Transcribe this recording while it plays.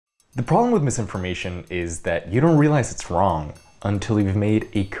The problem with misinformation is that you don't realize it's wrong until you've made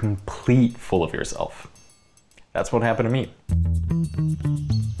a complete fool of yourself. That's what happened to me.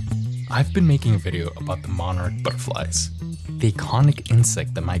 I've been making a video about the monarch butterflies, the iconic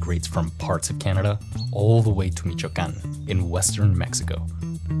insect that migrates from parts of Canada all the way to Michoacán in western Mexico,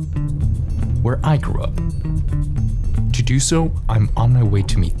 where I grew up. To do so, I'm on my way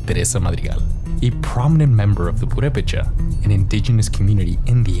to meet Teresa Madrigal, a prominent member of the Purépecha, an indigenous community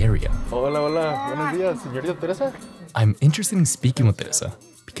in the area. Hola, hola. Buenos días, señorita Teresa. I'm interested in speaking with Teresa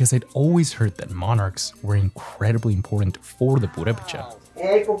because I'd always heard that monarchs were incredibly important for the Purépecha,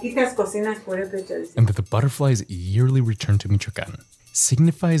 and that the butterflies' yearly return to Michoacán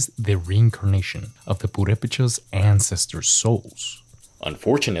signifies the reincarnation of the Purépecha's ancestors' souls.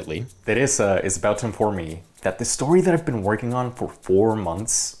 Unfortunately, Teresa is about to inform me that the story that I've been working on for 4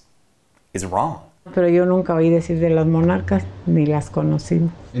 months is wrong. Pero yo nunca oí decir de las monarcas, ni las conocí.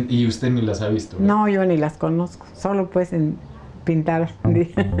 ¿Y usted ni las ha visto? No, yo ni las conozco, solo pues en pintadas.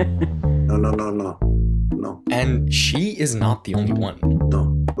 No. And she is not the only one.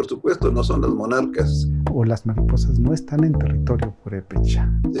 No, por supuesto, no son las monarcas. O las mariposas no están en territorio purépecha.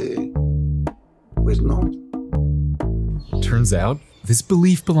 Pues no. Turns out, this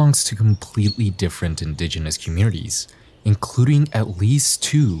belief belongs to completely different indigenous communities, including at least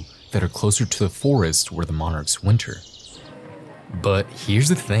 2 that are closer to the forest where the monarchs winter. But here's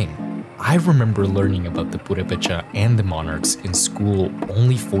the thing. I remember learning about the Purépecha and the monarchs in school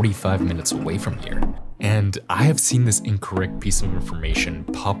only 45 minutes away from here. And I have seen this incorrect piece of information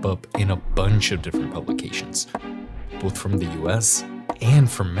pop up in a bunch of different publications, both from the US and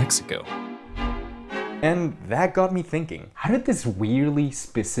from Mexico. And that got me thinking, how did this weirdly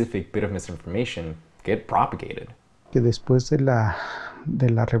specific bit of misinformation get propagated? Que después de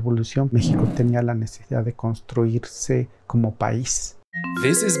la revolución, México tenía la necesidad de construirse como país.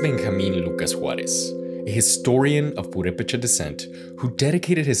 This is Benjamín Lucas Juárez, a historian of Purépecha descent who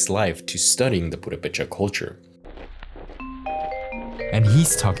dedicated his life to studying the Purépecha culture. And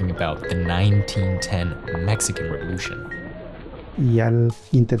he's talking about the 1910 Mexican Revolution. Y al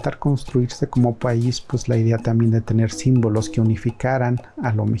intentar construirse como país, pues la idea también de tener símbolos que unificaran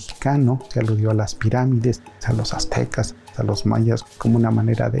a lo mexicano, se aludió a las pirámides, a los aztecas, a los mayas, como una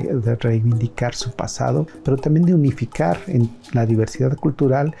manera de reivindicar su pasado, pero también de unificar en la diversidad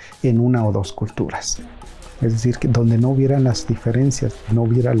cultural en 1 o 2 culturas. Es decir, que donde no hubieran las diferencias, no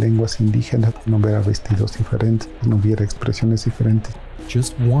hubiera lenguas indígenas, no hubiera vestidos diferentes, no hubiera expresiones diferentes.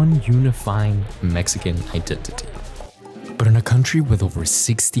 Just one unifying Mexican identity. But in a country with over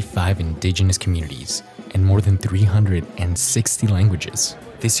 65 indigenous communities and more than 360 languages,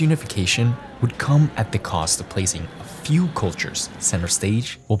 this unification would come at the cost of placing a few cultures center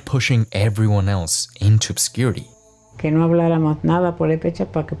stage while pushing everyone else into obscurity. Que no habláramos nada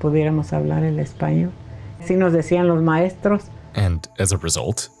purépecha para que pudiéramos hablar el español. Así nos decían los maestros. And as a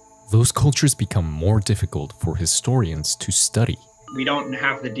result, those cultures become more difficult for historians to study. We don't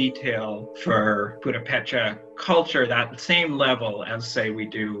have the detail for Purépecha culture that same level as, say, we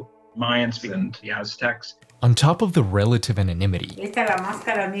do Mayans and the Aztecs. On top of the relative anonymity Esta la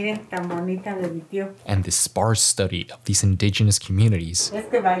máscara, miren, tan bonita de mi tío. and the sparse study of these indigenous communities, Es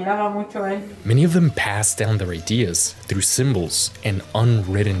que bailaba mucho él. many of them pass down their ideas through symbols and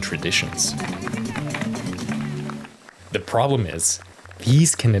unwritten traditions. The problem is,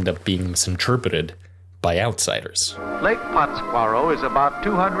 these can end up being misinterpreted by outsiders. Lake Pátzcuaro is about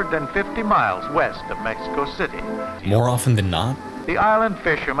 250 miles west of Mexico City. More often than not, The island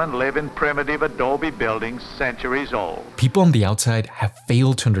fishermen live in primitive adobe buildings centuries old. people on the outside have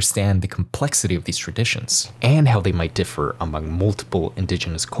failed to understand the complexity of these traditions and how they might differ among multiple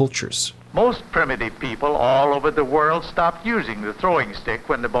indigenous cultures. Most primitive people all over the world stopped using the throwing stick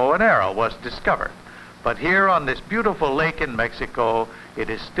when the bow and arrow was discovered. But here on this beautiful lake in Mexico,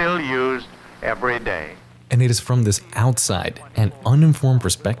 it is still used every day. And it is from this outside and uninformed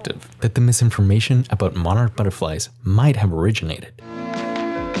perspective that the misinformation about monarch butterflies might have originated.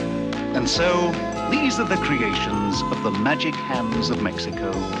 And so, these are the creations of the magic hands of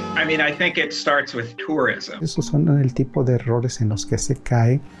Mexico. I mean, I think it starts with tourism. Esos son el tipo de errores en los que se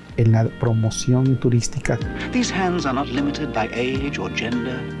cae en la promoción turística. These hands are not limited by age or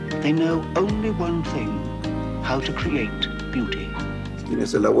gender. They know only one thing: how to create beauty.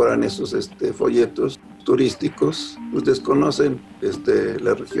 Quienes elaboran esos folletos turísticos, pues desconocen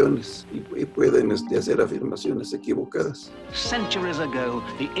las regiones y pueden hacer afirmaciones equivocadas. Centuries ago,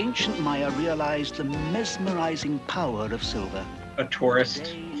 the ancient Maya realized the mesmerizing power of silver. A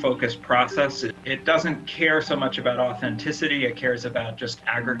tourist-focused process. It doesn't care so much about authenticity. It cares about just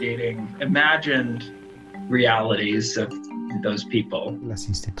aggregating imagined realities of those people. Las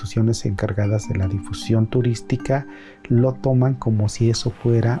instituciones encargadas de la difusión turística lo toman como si eso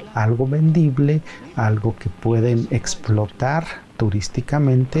fuera algo vendible, algo que pueden explotar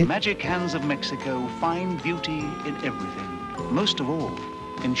turísticamente. The magic hands of Mexico find beauty in everything, most of all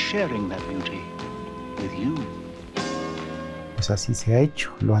in sharing that beauty with you. Pues así se ha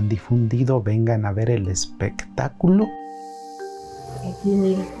hecho, lo han difundido, vengan a ver el espectáculo. Aquí,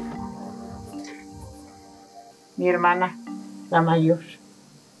 mira. Mi hermana, la mayor.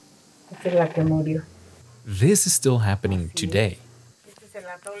 Esta es la que murió. This is still happening today.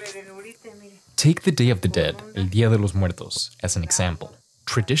 Take the Day of the Dead, el Día de los Muertos, as an example.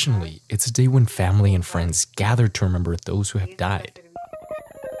 Traditionally, it's a day when family and friends gather to remember those who have died.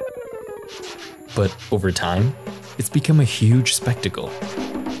 But over time, it's become a huge spectacle.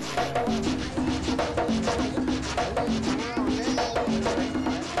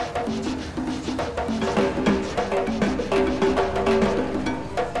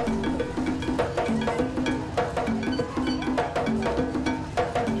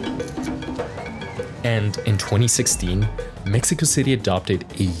 And in 2016, Mexico City adopted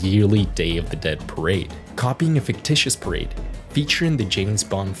a yearly Day of the Dead parade, copying a fictitious parade featuring the James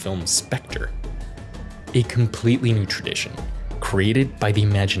Bond film Spectre. A completely new tradition, created by the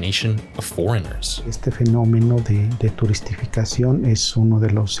imagination of foreigners. Este fenómeno de turistificación es uno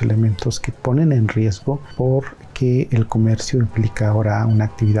de los elementos que ponen en riesgo porque el comercio implica ahora una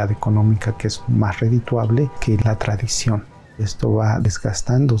actividad económica que es más redituable que la tradición. Esto va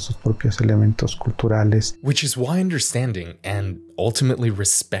desgastando sus propios elementos culturales. Which is why understanding and ultimately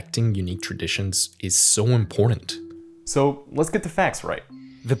respecting unique traditions is so important. So let's get the facts right.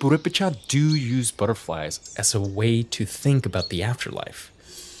 The Purépecha do use butterflies as a way to think about the afterlife,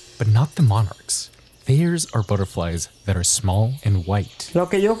 but not the monarchs. Theirs are butterflies that are small and white. Lo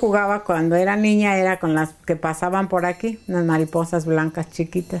que yo jugaba cuando era niña era con las que pasaban por aquí, unas mariposas blancas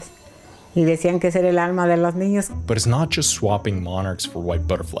chiquitas. Y decían que ese era el alma de los niños. But it's not just swapping monarchs for white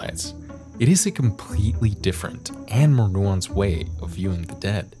butterflies. It is a completely different and more nuanced way of viewing the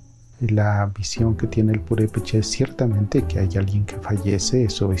dead. La visión que tiene el Purépecha es ciertamente que hay alguien que fallece,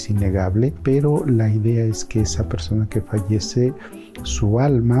 eso es innegable, pero la idea es que esa persona que fallece, su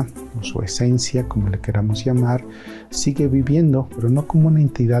alma o su esencia, como le queramos llamar, sigue viviendo, pero no como una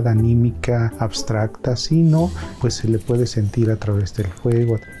entidad anímica abstracta, sino pues se le puede sentir a través del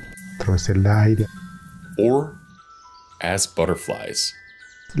fuego, a través del aire. Or as butterflies.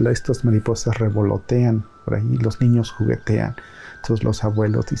 Estas mariposas revolotean por ahí, los niños juguetean. Entonces los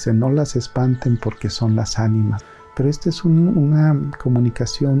abuelos dicen, no las espanten porque son las ánimas. Pero esta es una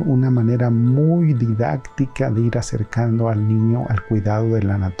comunicación, una manera muy didáctica de ir acercando al niño al cuidado de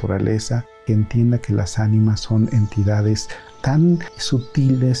la naturaleza, que entienda que las ánimas son entidades tan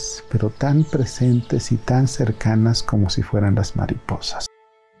sutiles, pero tan presentes y tan cercanas como si fueran las mariposas.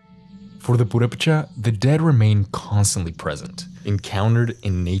 For the Purépecha, the dead remain constantly present, encountered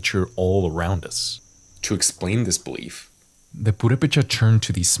in nature all around us. To explain this belief, the Purépecha turn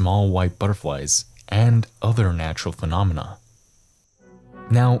to these small white butterflies and other natural phenomena.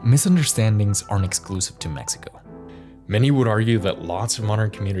 Now, misunderstandings aren't exclusive to Mexico. Many would argue that lots of modern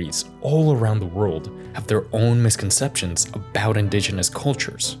communities all around the world have their own misconceptions about indigenous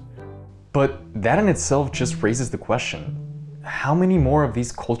cultures. But that in itself just raises the question, how many more of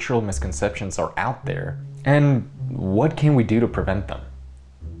these cultural misconceptions are out there, and what can we do to prevent them?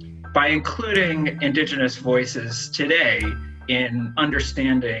 By including Indigenous voices today in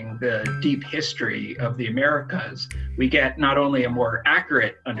understanding the deep history of the Americas, we get not only a more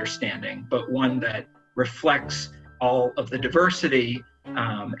accurate understanding, but one that reflects all of the diversity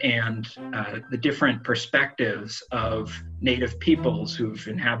and the different perspectives of native peoples who've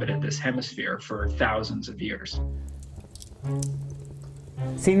inhabited this hemisphere for thousands of years.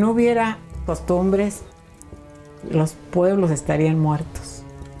 Si no hubiera costumbres, los pueblos estarían muertos.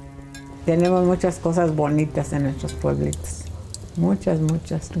 Tenemos muchas cosas bonitas en nuestros pueblitos. Muchas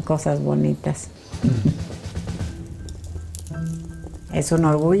cosas bonitas. Es un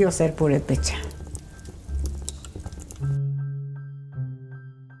orgullo ser purépecha.